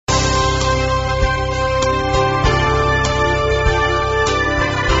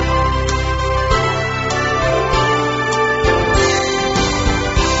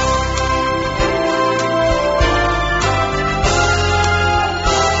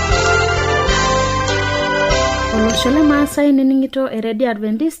Toloshole Maasai niningito eredi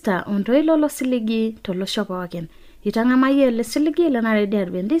Adventista ontoilo lo siligi tolosho pookin. Itang'amaye le siligi lena redi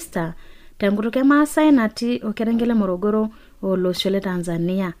Adventista tenkutuke Maasai natii okerengele Morogoro oloshole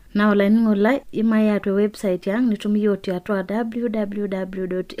Tanzania. Na olaining'olai imaya atwa website yang nitumiyo tiatwa www.awr.org.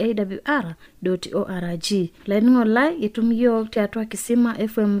 Laining'olai itumiyo tiatwa Kisima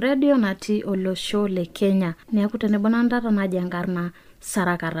FM Radio natii oloshole Kenya. Niaku tenebona ndata najangarna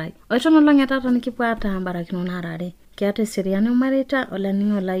Sarakarai. Oitono longe tata nikipuata mbarakino narare. Kiate Eseriani umarita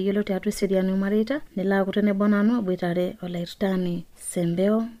olaining'olai yolo tiatwa Eseriani umarita nila kutene bonano abuitare olairtani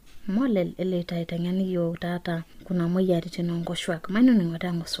Sembeo molel eleta itang'ani yo tata kuna imoyiaritin ngoshuak maino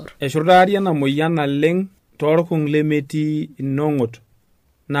ning'ota ngosor. Eshurtari ena moyian naleng torkung lemeti inongot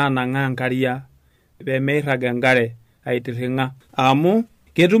na nangankaria pemeiraga enkare aitirringa amu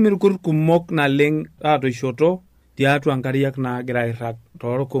ketum irkurt kumok naleng atoishoto tiatua nkariak naagira airrag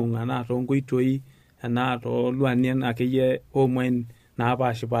torkung ana tonkoitoi ana toluanien akeyie omwen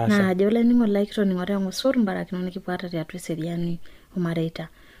naapashipasha. Na jole ning'olai kitoning'ota ngosor mbarakino nikipuata tiatwa Eseriani umarita.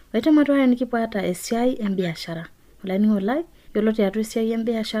 Wete matwaya nikipuata Esiai Biashara. Olaining'olai yolo tiatwa Esiai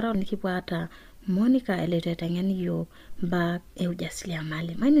Biashara nikipuata Monica eleta itang'ani yo mba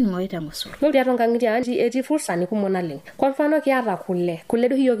ujasiriamali. Maino ning'oita ngosor. Ndio tiatwa nkangitia anji eti fursa nikumona leng. Kwa mfano kiata kule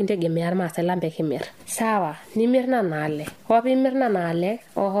do hiyo kintegemea Irmaasai lambe kimir. Sawa, nimirna nale. Wapimirna nale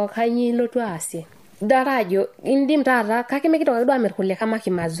oho kanyi lotu asie. Darajo indim tata kake mekitoka kidwa amir kule kama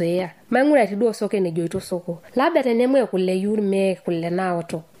kimazoea. Maing'ura tiduo soko nejoito soko. Labda tenemwe kule yurme kule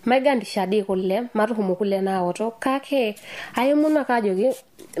naoto. Maigandisha di kule matuhumu kule naoto kake ayomuna kajoki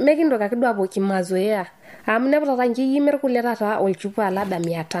mekindoka kidwa hapo kimazoea. Amnepo tata nkiyimir kule tata olchupa labda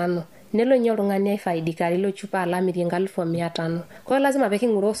 500. Nelo nye oltung'ani aifaidika ilo chupa alamiri 1500. Kwa lazima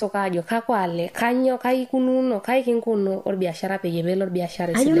peking'uro soko ajo kakwale kanyo kaikununo kaikinkuno orbiashara peyie pelo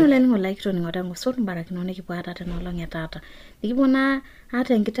orbiashara sidai. Ayono laining'olai kitoning'ota ngosor mbarakino nikipuata tenolong etata. Nikipona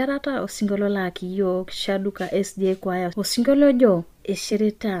ata enkitarata osingolo la kiyo kishaduka SDA kwaya osingolo jo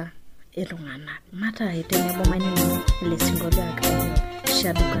eshirita elung'ana. Mata itenebo maneno ile singolo akayo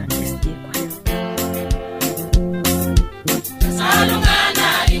kishaduka SDA kwaya.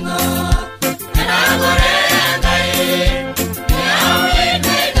 Salungana ingo enagore ngai yawe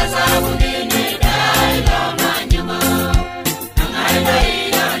ngai sabuni dai lo manyama ngai dai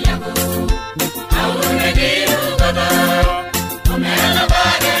lo nyaku aure diru gada omela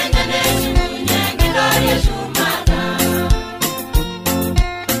bare ngane sunye ngidari shumata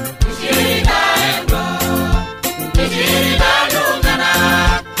ishira lungana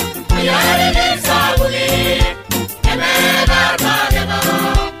yare ni sabuni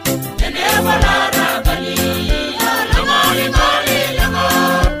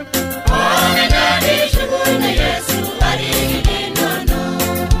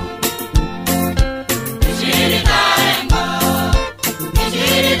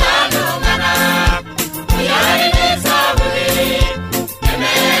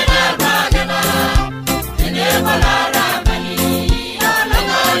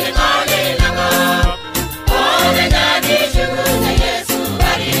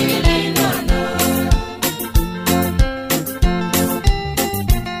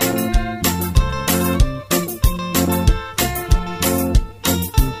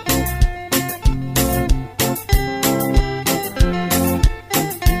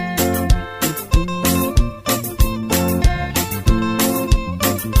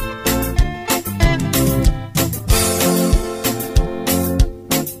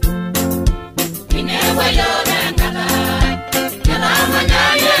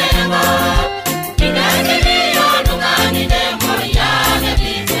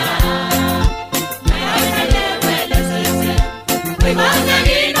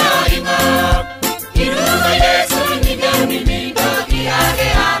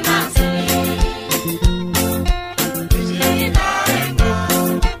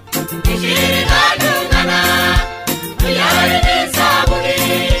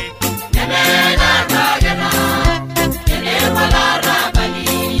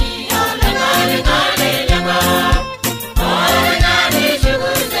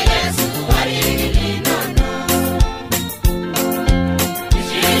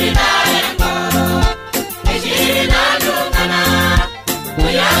Esiai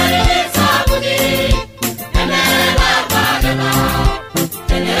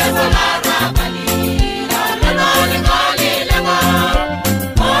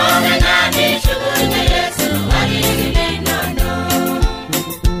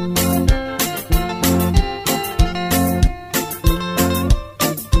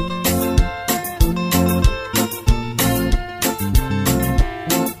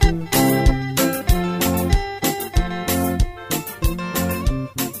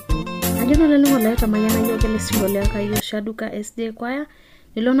tamayiana yiok ele sinkolio Kayo Shaduka SD Choir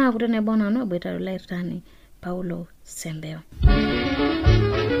nilo naa akute nebo nanu aboitare olairtani Paulo Sembeo.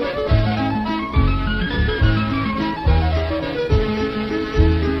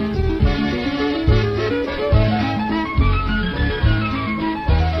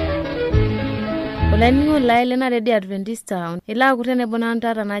 Olaningo laile na Ready Adventista ila akute nebo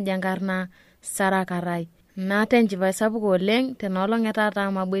nantata najangarna sarakarai. Na tenjiva sapuko oleng tenolong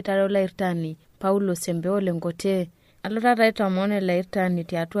etata maboitare olairtani Paulo Sembeo lengote. Alotata itomone olairtani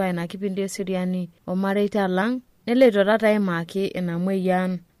tiatua ina kipindi Eseriani omareita lang neleito tata imaki ina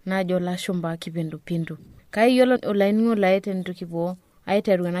moyian najo lashumba kipindupindu. Kayiolo olaningo laite nitukipo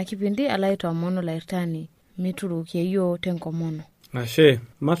aiteru ina kipindi ala itomone olairtani miturukie yo tenkomono. Ashe,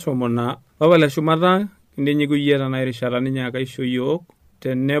 matomona wala shumata ndinyi kuyera na irishara ninya kaisho yok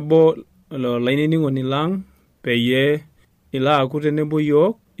tenebo lo lainingo nilang peye ila akute nebo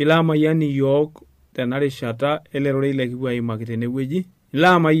yok ila mayani yok tenarishata elerore ile kiwa imakitene weji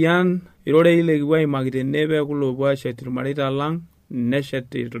ila mayan irore ile kiwa imakitene be kulobwa shetirmarita lang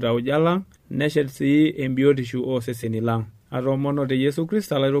nesheti tutawjala neshet si embiotishu o sesenilang aromono de Yesu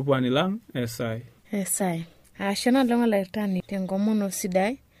Kristo ala ropwani lang Esai ashana longa lairtani tengomono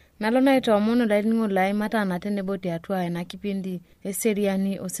sidai nalona itomono lainingo lai matana tenebo tiatua ina kipindi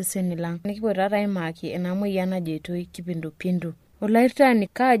Eseriani osesenilang nikipotata imaki ina moyiana jeitoi kipindupindu olairtani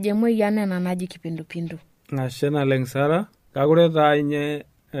kaje moyiana ena naji kipindupindu. Ashana lengsara kagureta inye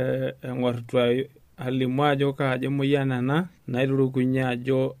engortwa alimu ajo kaje moyiana na nairurukunya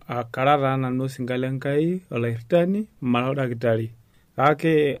ajo akarara nanu singalenkai olairtani malaudakitari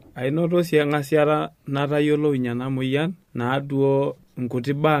kake ainoto siangasiara natayiolo inyana moyian naaduo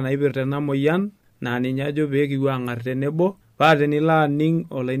nkutiba naipirte na moyian na ninye ajo pekiwa angar tenebo pa tenila ning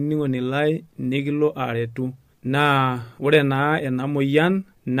olainingo nilai nikilo aretu na ore na ena moyian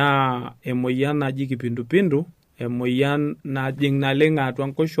na emoyian naji kipindupindu emoyian najing naleng atua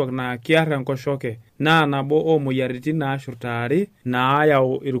ngoshuak na kiara ngoshoke na nabo o imoyiaritin naashurtari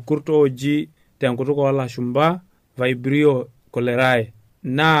naayau irkurto oji tenkutuk olashumba Vibrio cholerae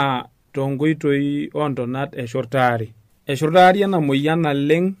na tongoitoi ontonat eshurtari ena moyian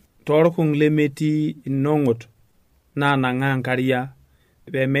naleng torkung lemeti inongot na nangankaria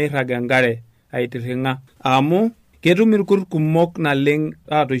pemeiraga enkare aitiringa amu ketum irkurt kumok naleng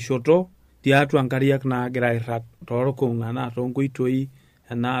atoishoto tiatua nkariak naagira airag torkung ana tonkoitoi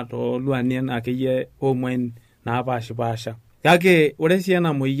ana toluanien akeyie omwen naapashipasha kake ore si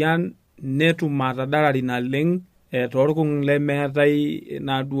ena moyian netum atadarari naleng torkung lemeetai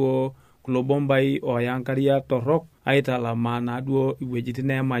naduo kulo bombai oya nkariak torok aitalama naduo iwejitin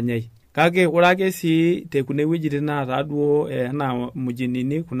nemanyai kake ore ake si tekune wejitin naata duo ena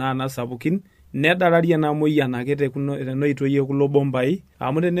mujinini kuna nasapukin nedarari ena moyian ake tenoitoyie kulo bombai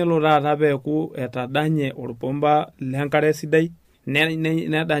amu tenelo taata peeku etadanye orbomba lenkare sidai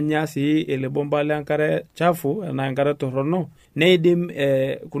nedanya si ele bomba lenkare chafu ena enkare torrono neidim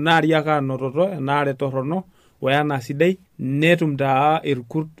kuna ariak anototo enaare torrono wena sidai netum taa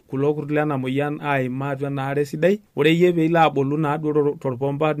irkurt kulo kurt lena moyian aima atua enaare sidai ore yie peila abolu naaduo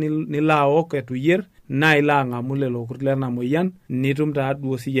torpomba nilaok etuyier na ila angamu lelo kurt lena moyian nitum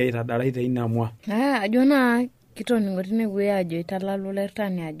taaduo siyie aitadarai teina mwa ajo na kitoningoti newe ajo italalu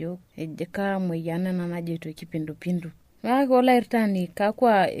olairtani ajo ejeka moyian ena najeito kipindupindu kake olairtani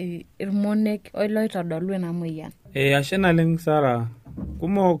kakwa irmonek oiloitodolu ena moyian ashena leng Sara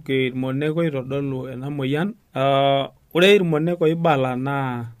kumok irmonek oitodolu ena moyian ore irmonek oibala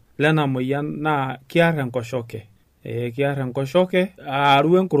na lena moyian na kiar enkoshoke kiar enkoshoke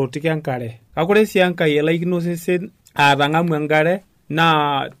aru enkurutik enkare kakore si enkai elaikino sesen atang'amu enkare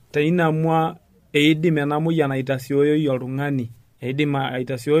na teinamua eidim ena moyian aitasioyoi oltung'ani eidim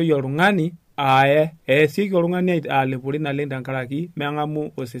aitasioyoi oltung'ani eesiki oltung'ani alepori naleng tenkaraki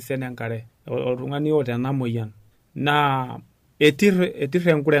meng'amu osesen enkare oltung'ani oota ena moyian na etir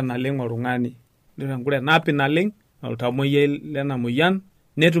enkure naleng oltung'ani etir enkure napi naleng oltamoyiai lena moyian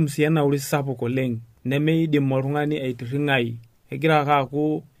netum si enauri sapuk oleng nemeidim oltung'ani aitiring'ai egira ake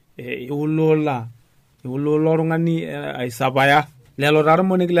aaku iulola oltung'ani aisapaya lelo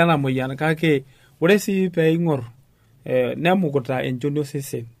tarmonik lena moyian kake ore si peing'or nemukuta enchoni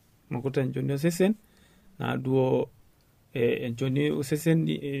osesen naduo enchoni osesen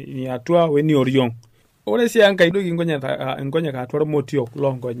ni atua weni oriong ore si enkai doki nkonyek atua irmotiok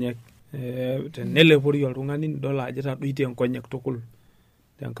loonkonyek tenelepori oltung'ani nidol ajo etadoitie nkonyek tukul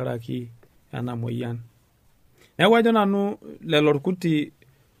tenkaraki ena moyian neeku ajo nanu lelo irkuti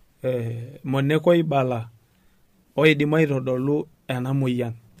moneko ibala oidim aitodolu ena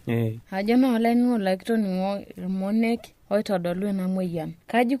moyian ajo naa olainining'oni lai kitoning'o irmonek oitodolu ena moyian.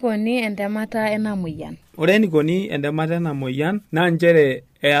 Kaji koni entemata ena moyian? Ore enikoni entemata ena moyian naa nchere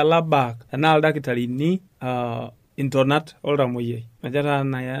ealabak enaa ildakitarini intonat oltamoyiai. Ajo taa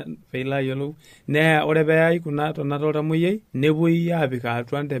naa peilo ayiolou. Naa ore peeyai kuna tonat oltamoyiai nepuoi aapik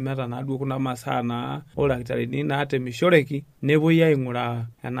atua ntemeta naaduo kuna masaa naa oldakitarini naatemishoreki nepuoi aing'uraa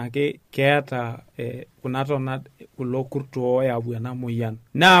enake keeta kuna tonat kulo kurt ooyau ena moyian.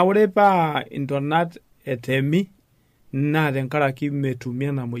 Naa ore paa intonat etemi naa tenkaraki metumi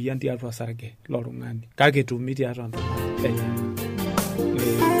ena moyian tiatua sarge loltung'ani. Kake etumi tiatua ntonat enye.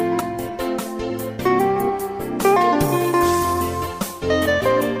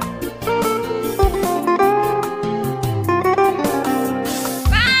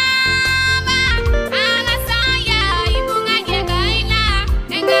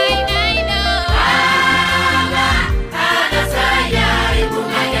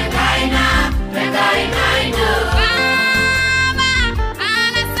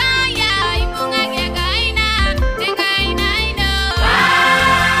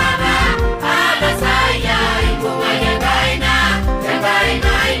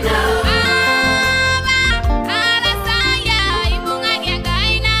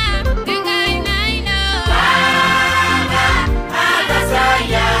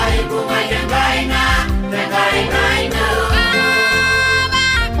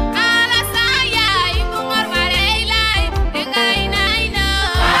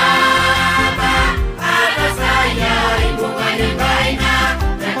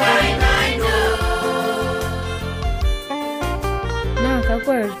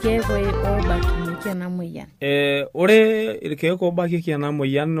 Ore irkeek oobakieki ena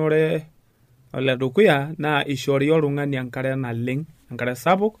moyian ore ole dukuya naa ishori oltung'ani enkare naleng, enkare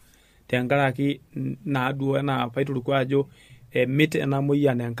sapuk tenkaraki naaduo enaa paituruku ajo emit ena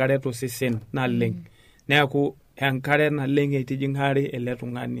moyian enkare tosesen naleng. Neeku enkare naleng eitijing'are ele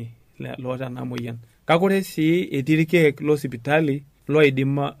tung'ani loota ena moyian. Kake ore sii etii irkeek losipitali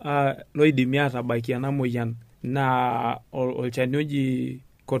loidimi aatabaiki ena moyian naa olchani oji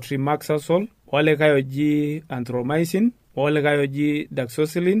cotrimoxazole, olikae oji anthromycin, olikae oji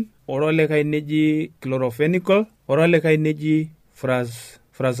doxycycline, olikae neji chloramphenicol, olikae neji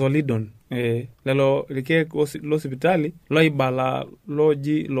frazolidone. Lelo irkeek losipitali loibala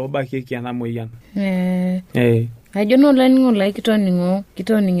looji loobakieki ena moyian. Ajo naa olainining'oni lai kitoning'o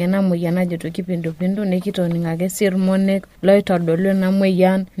ena moyian ajoto kipindupindu nekitoning' ake sii irmonek loitodolu ena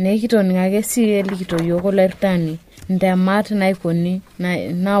moyian nekitoning' ake sii elikito yiok olairtani ntemat naikoni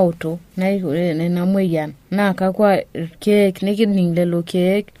nautu ena moyian naa kakwa irkeek nikining' lelo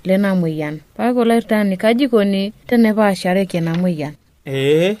keek lena moyian. Kake olairtani kaji ikoni tenepaashareki ena moyian?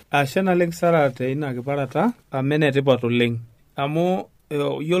 Ashe naleng Sara teina kiparata amu enetipat oleng. Amu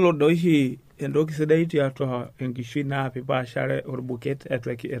yiolo doishi entoki sidai tiatua enkishui naa pipaashare orbuket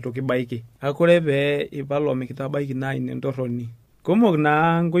etu kibaiki. Kake ore pee ipal mikitabaiki naa ina entorroni. Kumok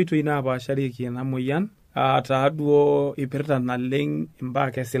naa nkoitoi naapaasharieki ena moyian taaduo ipirta naleng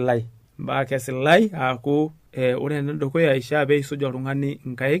imbaa kesilai. Imbaa kesilai aaku ore enedukuya ishaa pee isuj oltung'ani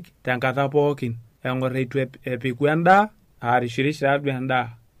inkaik tenkata pookin. Eng'or eitu epiku endaa arishirish tiatua endaa.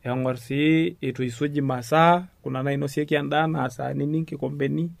 Eng'or sii eitu isuj imasaa kuna nainosieki endaa naa saanini,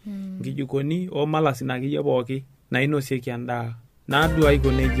 nkikombeni, nkijikoni omalasini akeyie pooki nainosieki endaa. Naaduo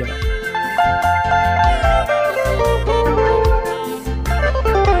aiko nejia.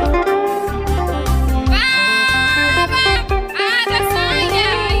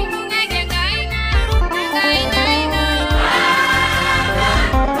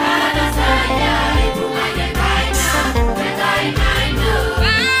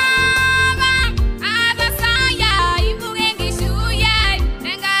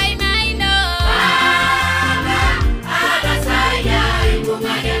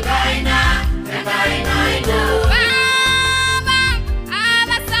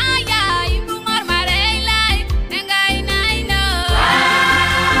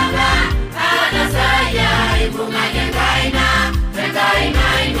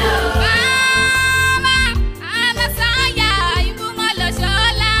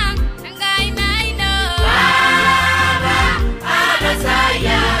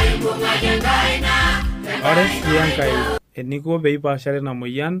 Ore sii enkae eniko pee ipaashare ina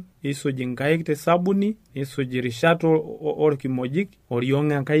moyian isuj inkaik te sabuni, isuj irishat orkimojik,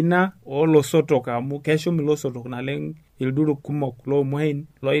 oriong' enkaina olosotok amu keshum ilosotok naleng ilduruk kumok loomuain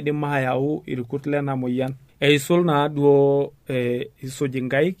loidim ayau irkut lena moyian. Eisul naaduo isuj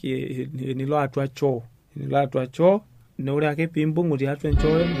inkaik enilo atua choo. Enilo atua choo, ore ake piimbung'u tiatua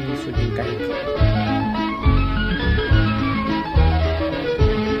enchoo nisuj inkaik.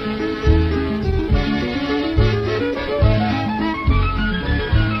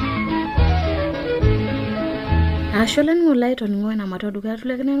 Asholen ngolai toningo na matoduka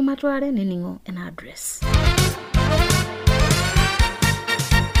tulekene matware neningo en address.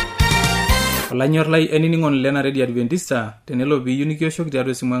 Olanyor lai eniningon lena Radio Adventista tenelo biyu nikioshoki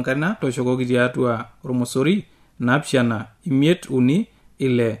tiatua simu enkarina toshokoki tiatua ormosori napshana imiet uni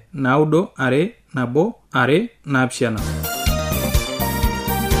ile naudo are nabo are napshana.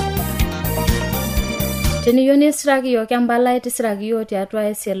 Teniyo nisiraki yo kembala itisiraki yo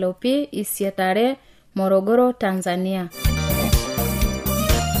tiatua SLOP isietare Morogoro, Tanzania.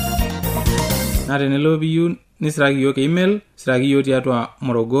 Na tenelo biyu nisiraki yo email siraki yo tiatua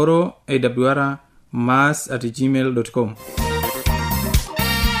Morogoro awr@mass@gmail.com.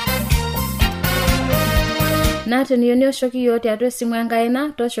 Na teniyo nioshoki yo tiatua simu enkaina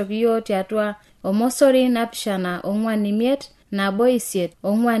toshoki yo tiatua omosori napishana ongwan imiet nabo isiet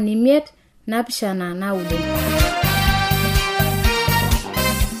ongwan imiet napishana naudo.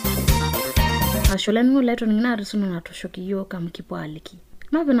 Asholen ngolai toningina atusunu natoshoki yo kamkipo aliki.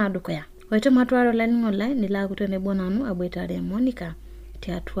 Mabina dukoya. Waite matwaro lani ngolai nila kutene bonanu aboitare Monica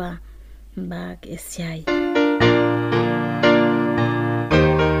tiatua mbag Esiai.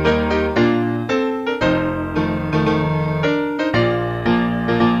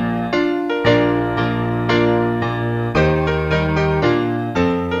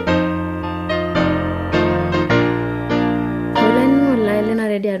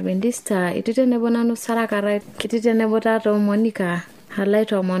 Adventista ititene bonanu sarakara kititene botato Monica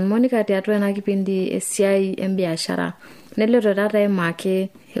halaito Monica tiatua na kipindi Esiai Biashara nelero tata emake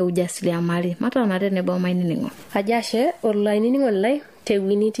ujasiriamali mata na tene bo mainingo ajashe online ningo lai te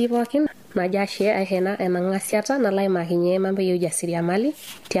winiti pokin najashe ahena emangasiata na lai makinye mambo ujasiriamali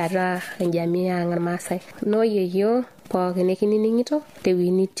tiatua jamii ya Masai no yeyo pokin kininingito te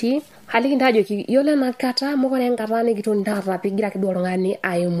winiti haliki ndajoki yole nakata mokore ngatane kitondara pigira kidorongani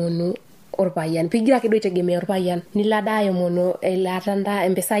ayomonu orpayan pigira kido itegemea orpayan nilada ayomono elatanda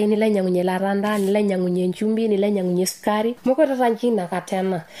empesai nilenyangunye latanda nilenyangunye nchumbi nilenyangunye sukari mokore ranjina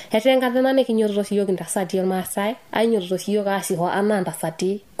katena hetengatena nekinyororo siyo kintasati ormasai ainyororo siyo kasiho ananda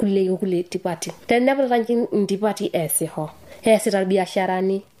sati kule tipati tenepo ranjin tipati esiho esita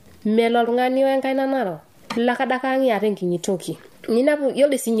biasharani melo lungani wenkaina naro lakadakangi atenkinyitoki ninapo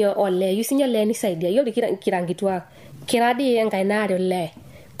yole sinyo ole yusinyo le ni saidia yole kirangitwa kiradi enkainare le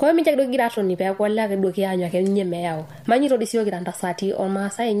ko mi jagdo girato ni pe ko la ke do ki anya ke nyeme yao manyito disio giranda sati o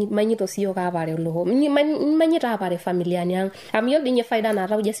masa manyito sio ka bare lo manyita bare familia nyang am yole nye faida na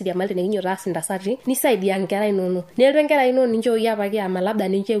rawu jesi dia malte ne nyo rasinda sati ni saidia ngera inono ne ngera ino ninjo yaba ki ama labda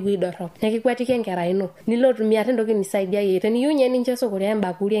ninje gwidoro ne kikwatike ngera ino nilotumia tendo ki ni saidia yete ni yunye ninje sokore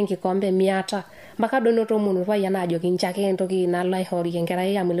embakuri ngikombe miata makadono to munu fa yana ajo kinchake entoki nalai hori ngera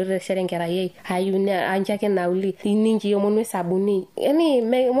ya mulore sere ngera ye ayune anchake nauli ininji yomonu sabuni yani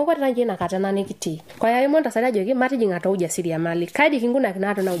moko ranji na katana nikiti kwa ya monta sala jogi mati ngata ujasiriamali kadi kinguna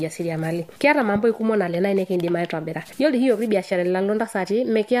kinato na ujasiriamali kiata mambo ikumona le nine kindi maitobera yoli hiyo biashara lalonda sati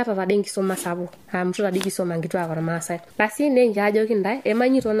mekiata tadengi soma sabu mtu tadiki soma ngitu akora Masai basi nenja ajoki ndai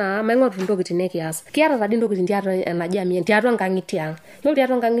emanyito na mangotu ndoki tinekias kiata tadindo kitindiato na jamii tiato ngangitiang yoli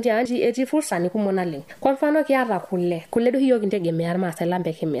tiato ngangitiang eti fursa ni kumona le kwa mfano kiata kule do hiyo kintegemea Masai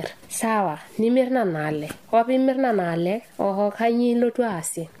lambe kimer sawa nimirna nale opi mirna nale oho kanyi lotu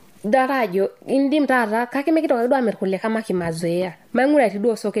asi darajo indim tata kake mekito do amerkule kama kimazoea mangura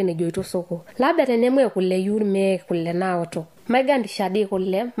tido soke ne joito soko labda tenemwe kule yurme kule naoto magandi shadi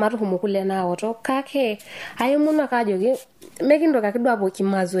kule maruhumu kule naoto kake ayumuna kajoge mekindo kakidwa bo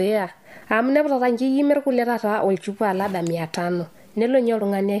kimazoea amne tata nji yimer kule tata olchupa labda 500 nelo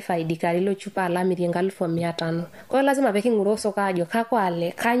nyolungani aifaidika lilo chupa la miringa 1500 kwa lazima peki nguroso kajo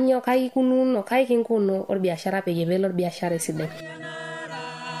kakwale kanyo kaikununo kaikinkuno or biashara peye velo biashara side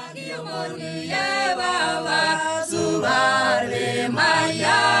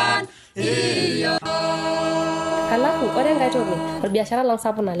alafu orenga itoke or biashara la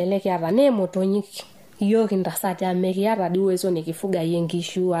sapo na lele kiata ne motonyiki yo kindasati amekiata diwezo nikifuga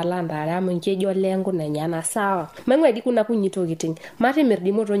yengishu alanda alamu nchejo lengo na nyana sawa mangwe di kuna kunyitokiting mati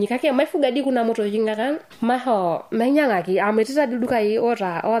merdi motonyi kake maifuga di kuna motonyi kan maho menyanga ki ametita diduka yi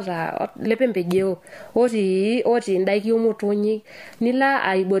ora lepembejeo oti ndaiki motonyi nila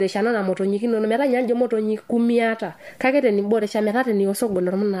aiboreshana na motonyi kinono meta nyanje motonyi 10 kake teni boresha metate ni osogo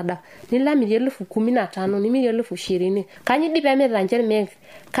normunada nila 15,000 ni 20,000 kanyi dipe meta njere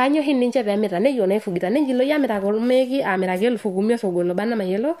kanyo hininche pemita neyo naifugita nenjilo yamira kolmeki amira 10,000 sogolo bana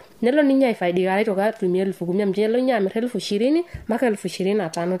mayelo nelo ninya ifaidika aitoka 10,000 mjelo nya amira 20,000 maka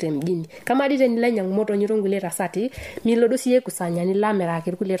 25,000 te mjini kama dite nilenya moto nyirongule rasati milodo siye kusanya nilamira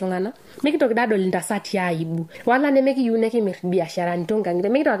kirkule tongana mekitoki dado lindasati aibu wala nemeki yuneki mir biashara ntonga ngire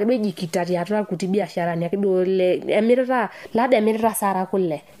mekitoki kedwe jikitati atwa kuti biashara ni akidole emirira lada emirira sara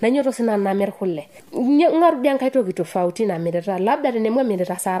kule nanyoto sina na mer kule ngaru dian kaito kitofauti na mirira labda tenemwa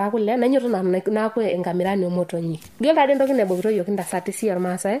mirira sara kule nanyoto na ko engamirani omotonyi gilda den toki nebo kito yokinda sati sier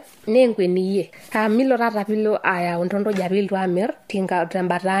masa nenkweni milo rata pilo aya ontondo jaril to amir tinga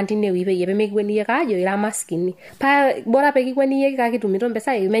tambatanti ne wibe yebe mekweni ye kajo ira maskini pa bora peki kweni ye ka kitumito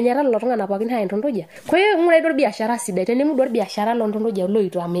mpesa menyara lotonga na pakin ha ontondo ja kwe ngura dor biashara sida tenemu dor biashara lontondo ja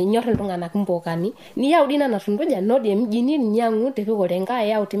loito amenyor ntonga na kumbokani ni ya udina na tondo ja nodi mjini nyangu tepiko renga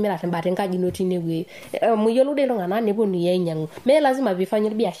ya utimira tembatenga jinoti newe muyolo de longa na nebo ni yenyangu me lazima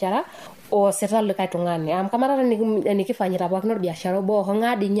bifanyira biashara o setalo kaitungane kamara nikifanyira kwa kino biashara bo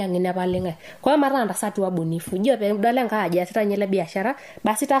ngadi nyangi na balenga kwa maranda satu wabunifu jo pe dole ngaja sitanyele biashara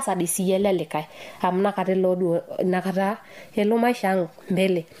basi tasadisi yelele kai amna kate lodu nakata helo maisha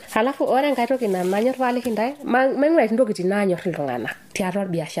mbele halafu ore ngaitoki na manyor vale kindai mangwa ndoki tinanyo rilongana tiaro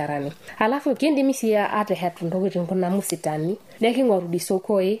biashara ni halafu kindi misia ate hetu ndoki kuna musitani neki ngorudi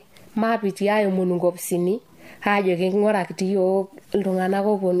sokoi mapiti ayo munungopsini hajo ke ngora kitiyo lungana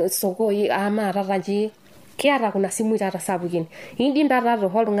ko bono sokoi ama ratanji kiara kuna simu itata sabukin indi ndata ro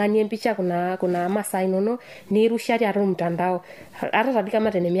holungani empicha kuna masai nono ni rushari aro mtandao ata tabika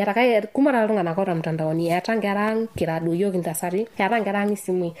matene miara kai kumara lungana ko mtandao ni atangerang kiradu yo kintasari atangerang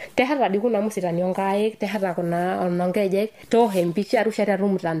simu tehara di kuna musitani ongae tehara kuna onongeje to hempicha rushari aro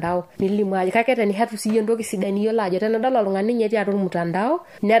mtandao nilimwaje kakete ni hatu siyo ndoki sidani yo lajo tena dala lungani nyeti aro mtandao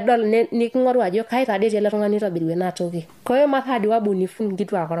ne dol ni kingoru ajo kai tade tele lungani to birwe na toki koyo mathadi wabunifu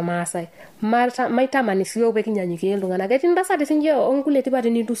ngitu akora masai maitama sio pe kinyanyike lungana gati ndasate sinjo ongule tipate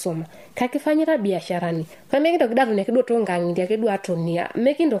ni tusoma kakifanyira biasharani kwa mekindo kidatu ne kido tongangi dia kido atonia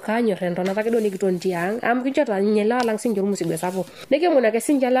mekindo kanyo rendo na kido ni kitontiang kichota nyela lang sinjo musigwe sapo neke mona ke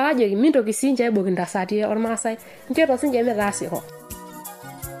sinja laje mindo kisinja ebo kindasate ormasai njeto sinja merasi ho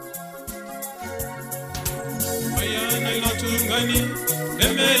mayana ilatungani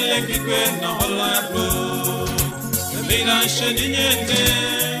emele kikwena holaro emela sheninyete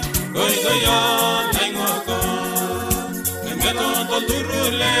goigoya naingoko emelo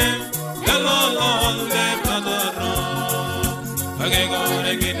tolurule galolole padoro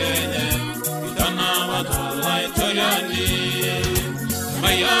agegore gidenye itana watola itoyani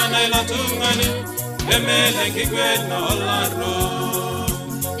mayana ilatungani emele kikwena holaro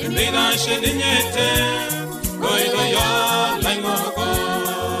emela sheninyete goigoya naingoko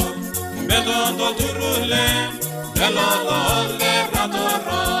emelo tolurule galolole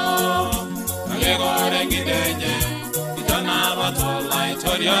padoro agegore gidenye itana watola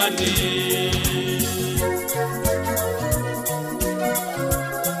itoyani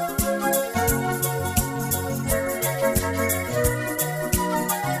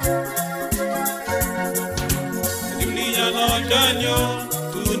dunia no danyo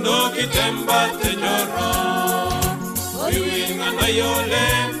tuno kitemba tenyoro oyuinga na yole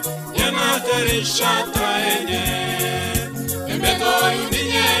yana terisha taenye embeto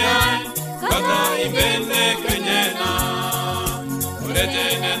yudinyera kaka ibende kenyena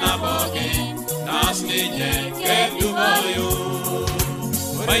uretene na boki nasninye ketubayo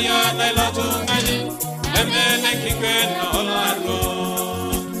bayana ilatungani emene kikwena olaro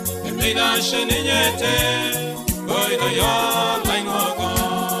emida sheninyete goido yo laingoko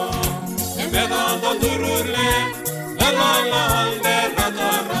embedo tolurule lalolole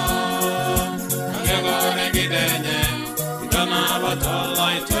ratoro agegore gidenye itana watola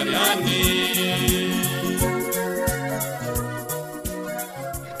itoriani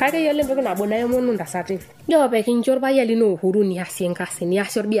kake yole mbogo na bona yomo ndasati yo pe kinjor ba yali no huru ni asiengase ni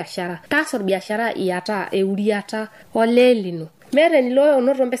asor biashara ta sor biashara iata euriata olelino mere ni loyo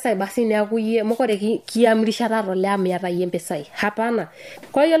onoto mpesa basi ni akuye mokore kiamrisha raro le amiata yempesa hapana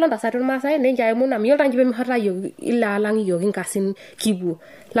kwa hiyo londa satu masai nenja yemuna miyolta njibe mihata yo ila alangi yo kinkasin kibu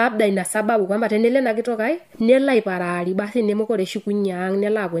labda ina sababu kwamba tenele na kitoka nela iparari basi nemokore shikunyang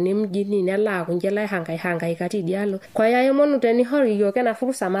nela kwene mjini nela kunjela hangai kati dialo kwa hiyo yemonu teni hori yo kena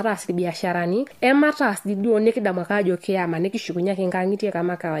fursa marasi biasharani ematas didio nekidama kajo kiama nekishukunya kingangitie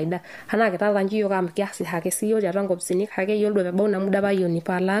kama kawaida hana kitata njiyo kama kiasi hakesiyo jatango psinik hake yoldo bona muda bayo ni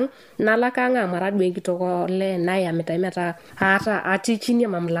palang nalakanga maradwe kitoko le naye ametaimeta hata ati chini ya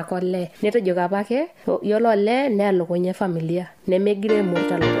mamlaka le netajoga pake yolo le nelo kwenye familia nemegire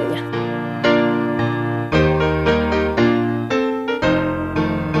murta loya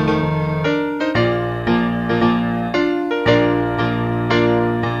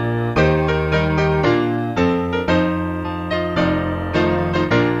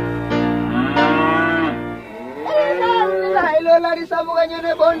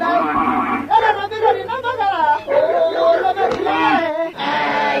muganyone bonda era na biro ni nabagala o la bakile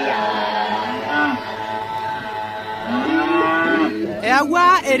eagwa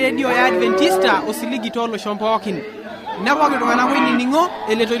eredio ya Adventista osiligi tolo shompookin nepoki tung'anak oinining'o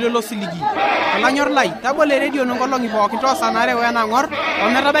eletoilo losiligi olanyor lai tabole eredio nonkolong'i pookin toosanare wenang'or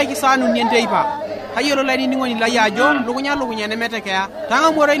ometabaiki saa uni enteipa kayiolo lainining'oni lai ajo lukunya nemetekeya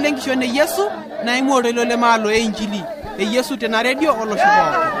tang'amuoroi lenkishon e Yesu naing'uoroi lolemaalo e injili e Yesu tena redio olosho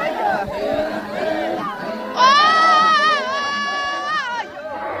pookin.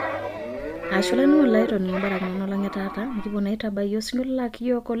 Ashulani ulai toni mbaraka nolang etata nikipo naitabai osingolo la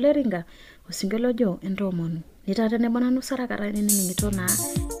kiyo koleringa osingolo jo endomonu nitata nebona nusara karani niningito na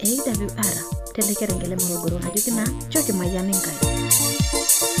AWR telekerengele morogoro najukina choki mayani ngai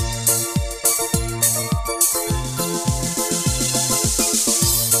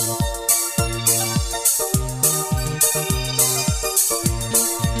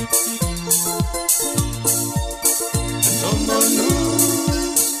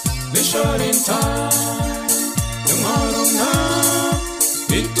Sharing time, tomorrow now,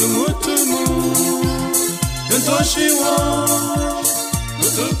 itumutumu, Dentoshiwa,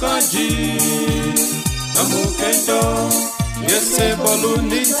 Utukaji, Amukendo, Yese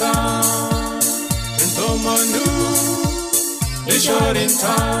Balunita, Entomanu, Sharing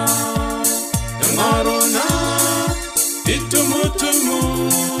time, tomorrow now, itumutumu,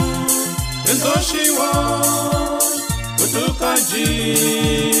 Dentoshiwa, Utukaji,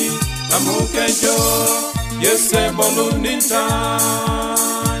 Amukejo, yese boluninta.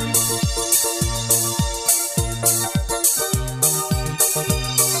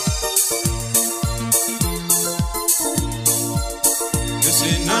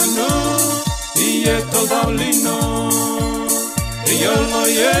 Yesinano, iyeto daulino, iyolo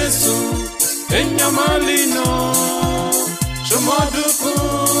Yesu, enyamalino,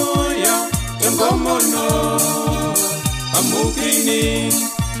 shomodukuya, embomono, amukini.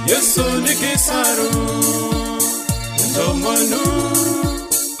 Yesu nikisaru ntomanu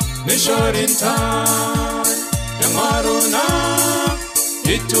nishorinta yamaruna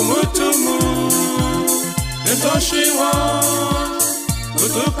itumutumu nitoshiwa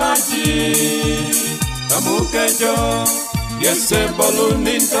utukaji kamukejo yese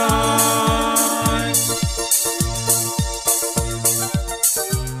boluninta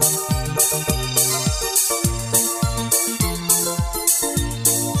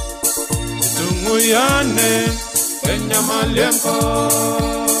Yane Kenya malempo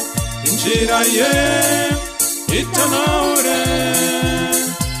Injira ye Itanaure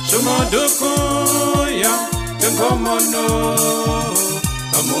Shumaduku ya Tengomono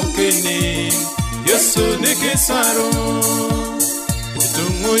Amukini Yesu nikisaru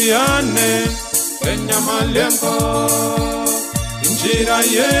Itungu yane Kenya malempo Injira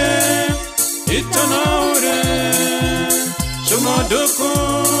ye Itanaure Shumaduku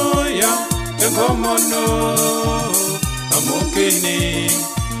ya Tengomono amukini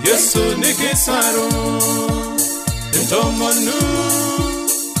Yesu nikisaru Entomonu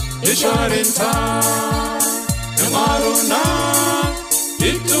Isharinta Emaruna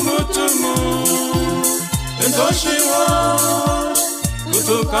Itumutumu Entoshiwa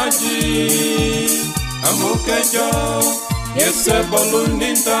Utukaji Amukejo Yese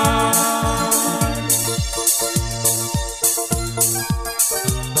boluninta